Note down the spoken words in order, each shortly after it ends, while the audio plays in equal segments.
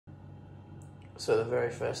So the very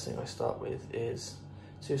first thing I start with is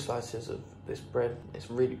 2 slices of this bread. It's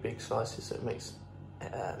really big slices, so it makes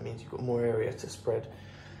means you've got more area to spread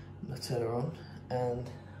Nutella on, and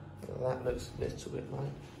that looks a little bit like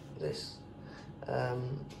this.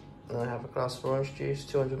 And I have a glass of orange juice,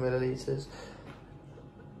 200 millilitres.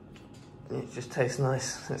 It just tastes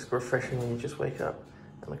nice. It's refreshing when you just wake up.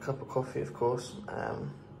 And a cup of coffee, of course,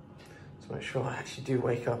 to make sure I actually do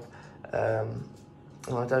wake up.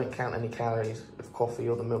 And I don't count any calories of coffee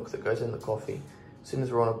or the milk that goes in the coffee. As soon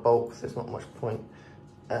as we're on a bulk, there's not much point.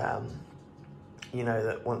 You know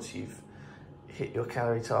that once you've hit your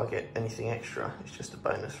calorie target, anything extra is just a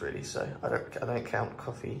bonus, really. So I don't count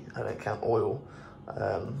coffee, I don't count oil,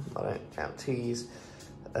 I don't count teas,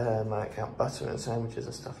 I don't count butter in sandwiches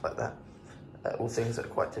and stuff like that. All things that are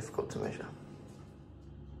quite difficult to measure.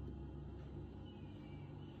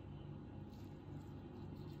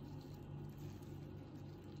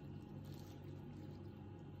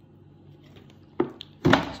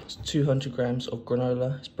 So it's 200 grams of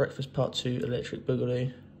granola. It's breakfast part 2 electric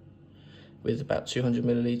boogaloo with about 200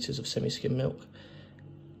 millilitres of semi-skim milk.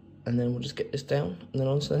 And then we'll just get this down and then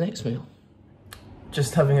on to the next meal.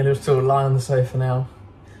 Just having a little lie on the sofa now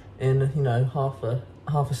in, you know, half a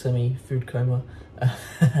semi-food coma.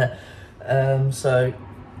 So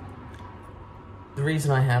the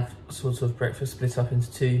reason I have sort of breakfast split up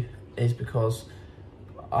into 2 is because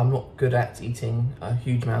I'm not good at eating a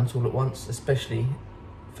huge amount all at once, especially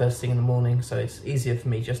first thing in the morning. So it's easier for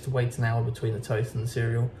me just to wait an hour between the toast and the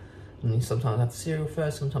cereal. And sometimes I have the cereal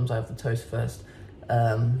first, sometimes I have the toast first.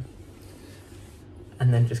 And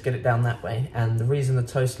then just get it down that way. And the reason the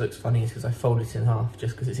toast looks funny is because I fold it in half,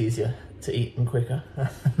 just because it's easier to eat and quicker.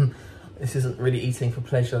 This isn't really eating for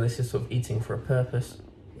pleasure, this is sort of eating for a purpose.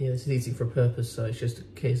 Yeah, this is eating for a purpose, so it's just a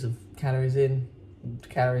case of calories in,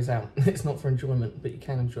 calories out. It's not for enjoyment, but you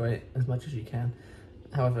can enjoy it as much as you can.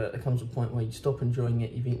 However, there comes a point where you stop enjoying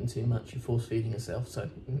it, you've eaten too much, you're force feeding yourself, so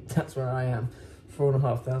that's where I am.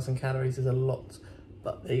 4,500 calories is a lot,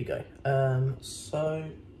 but there you go. So,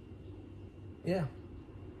 yeah.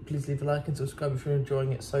 Please leave a like and subscribe if you're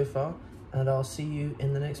enjoying it so far, and I'll see you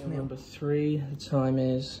in the next meal. Number 3, the time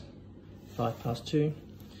is 2:05.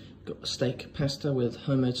 Got a steak pasta with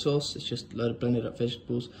homemade sauce. It's just a load of blended up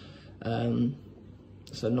vegetables.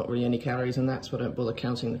 So not really any calories in that, so I don't bother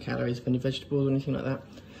counting the calories of any vegetables or anything like that,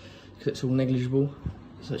 because it's all negligible.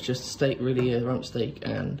 So it's just steak, really, a rump steak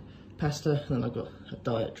and pasta, and then I've got a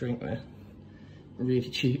diet drink there. Really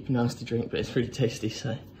cheap, nasty drink, but it's really tasty,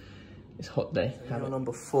 so it's a hot day. Meal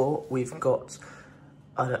number 4, we've got,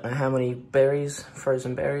 I don't know how many berries,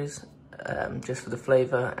 frozen berries, just for the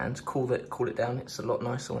flavour and to cool it down. It's a lot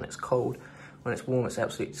nicer when it's cold. When it's warm, it's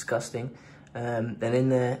absolutely disgusting. Then in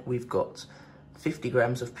there, we've got 50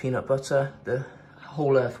 grams of peanut butter, the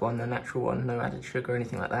whole earth one, the natural one, no added sugar or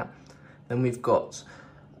anything like that. Then we've got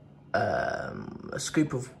a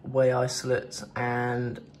scoop of whey isolate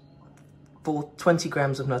and 20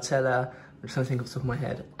 grams of Nutella, which I don't think off the top of my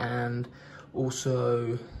head, and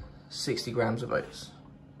also 60 grams of oats.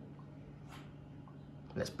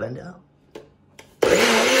 Let's blend it out.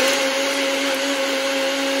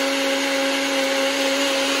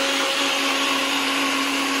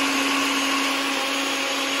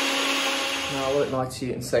 Now, I won't lie to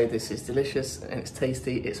you and say this is delicious and it's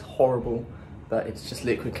tasty. It's horrible, but it's just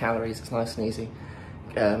liquid calories. It's nice and easy.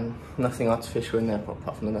 Nothing artificial in there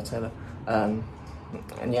apart from the Nutella. And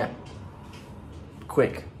yeah,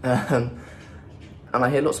 quick. And I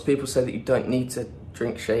hear lots of people say that you don't need to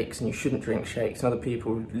drink shakes and you shouldn't drink shakes, and other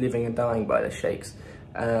people living and dying by their shakes.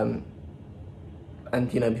 And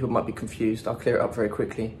you know, people might be confused. I'll clear it up very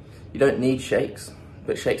quickly. You don't need shakes,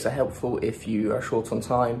 but shakes are helpful if you are short on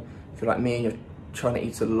time. If you're like me and you're trying to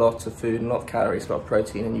eat a lot of food and a lot of calories, a lot of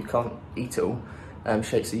protein, and you can't eat it all,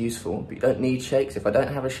 shakes are useful. But you don't need shakes. If I don't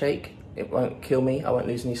have a shake, it won't kill me. I won't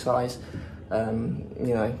lose any size.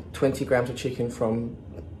 You know, 20 grams of protein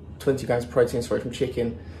from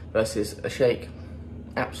chicken versus a shake,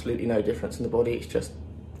 absolutely no difference in the body. It's just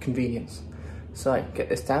convenience. So get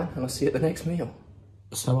this down and I'll see you at the next meal.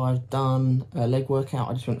 So I've done a leg workout.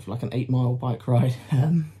 I just went for like an 8-mile bike ride.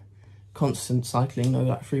 Constant cycling, no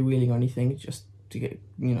like freewheeling or anything, just to get,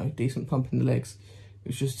 you know, decent pump in the legs. It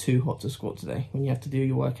was just too hot to squat today. When you have to do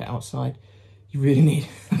your workout outside, you really need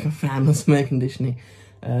like a fan or some air conditioning,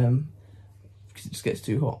 because it just gets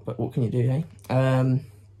too hot. But what can you do, eh?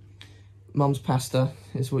 Mum's pasta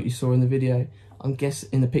is what you saw in the video. I'm guessing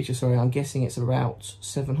it's about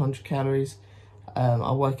 700 calories.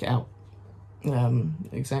 I'll work it out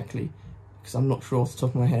exactly, because I'm not sure off the top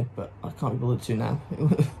of my head, but I can't be bothered to now.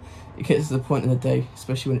 It gets to the point in the day,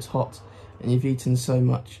 especially when it's hot and you've eaten so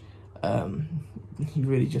much, you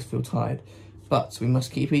really just feel tired. But we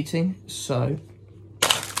must keep eating, so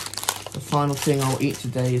the final thing I'll eat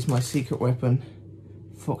today is my secret weapon,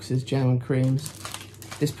 Fox's Jam and Creams.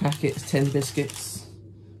 This packet is 10 biscuits,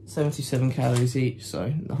 77 calories each,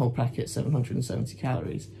 so the whole packet 770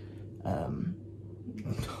 calories.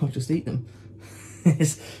 I'll just eat them.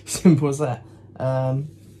 It's simple as that.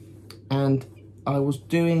 And I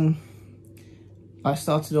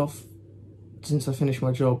started off, since I finished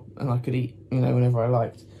my job and I could eat, you know, whenever I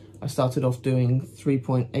liked, I started off doing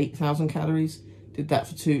 3.8 thousand calories. Did that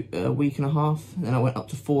for a week and a half, and then I went up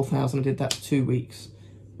to 4,000. I did that for 2 weeks,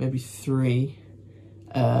 maybe 3.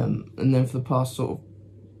 And then for the past sort of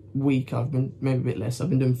week, I've been, maybe a bit less, I've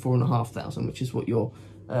been doing 4,500, which is what you're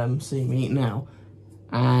seeing me eat now.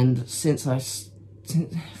 And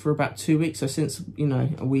for about 2 weeks, so since, you know,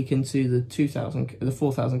 a week into the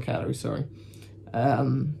 4,000 calories, sorry,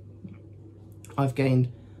 I've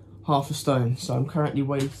gained half a stone. So I'm currently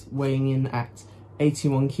weighing in at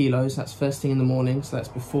 81 kilos. That's first thing in the morning, so that's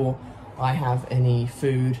before I have any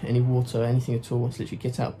food, any water, anything at all. It's literally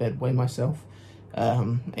get out of bed, weigh myself.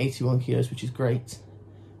 81 kilos, which is great.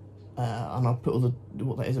 And I'll put all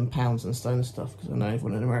what that is in pounds and stone and stuff, because I know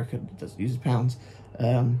everyone in America uses pounds.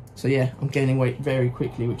 So yeah, I'm gaining weight very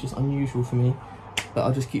quickly, which is unusual for me, but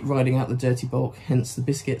I'll just keep riding out the dirty bulk, hence the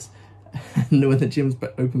biscuits. And when the gym's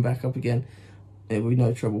open back up again, it will be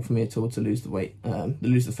no trouble for me at all to lose the weight,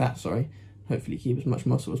 lose the fat, sorry. Hopefully keep as much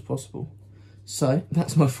muscle as possible. So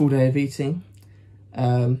that's my full day of eating.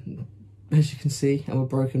 As you can see, I'm a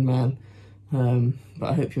broken man, but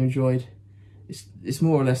I hope you enjoyed. It's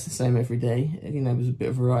more or less the same every day. You know, there's a bit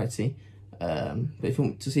of variety. But if you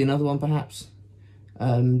want to see another one, perhaps,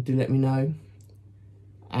 do let me know.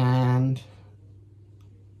 And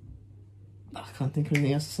I can't think of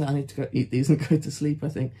anything else to say. I need to go eat these and go to sleep, I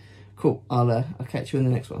think. Cool, I'll catch you in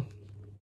the next one.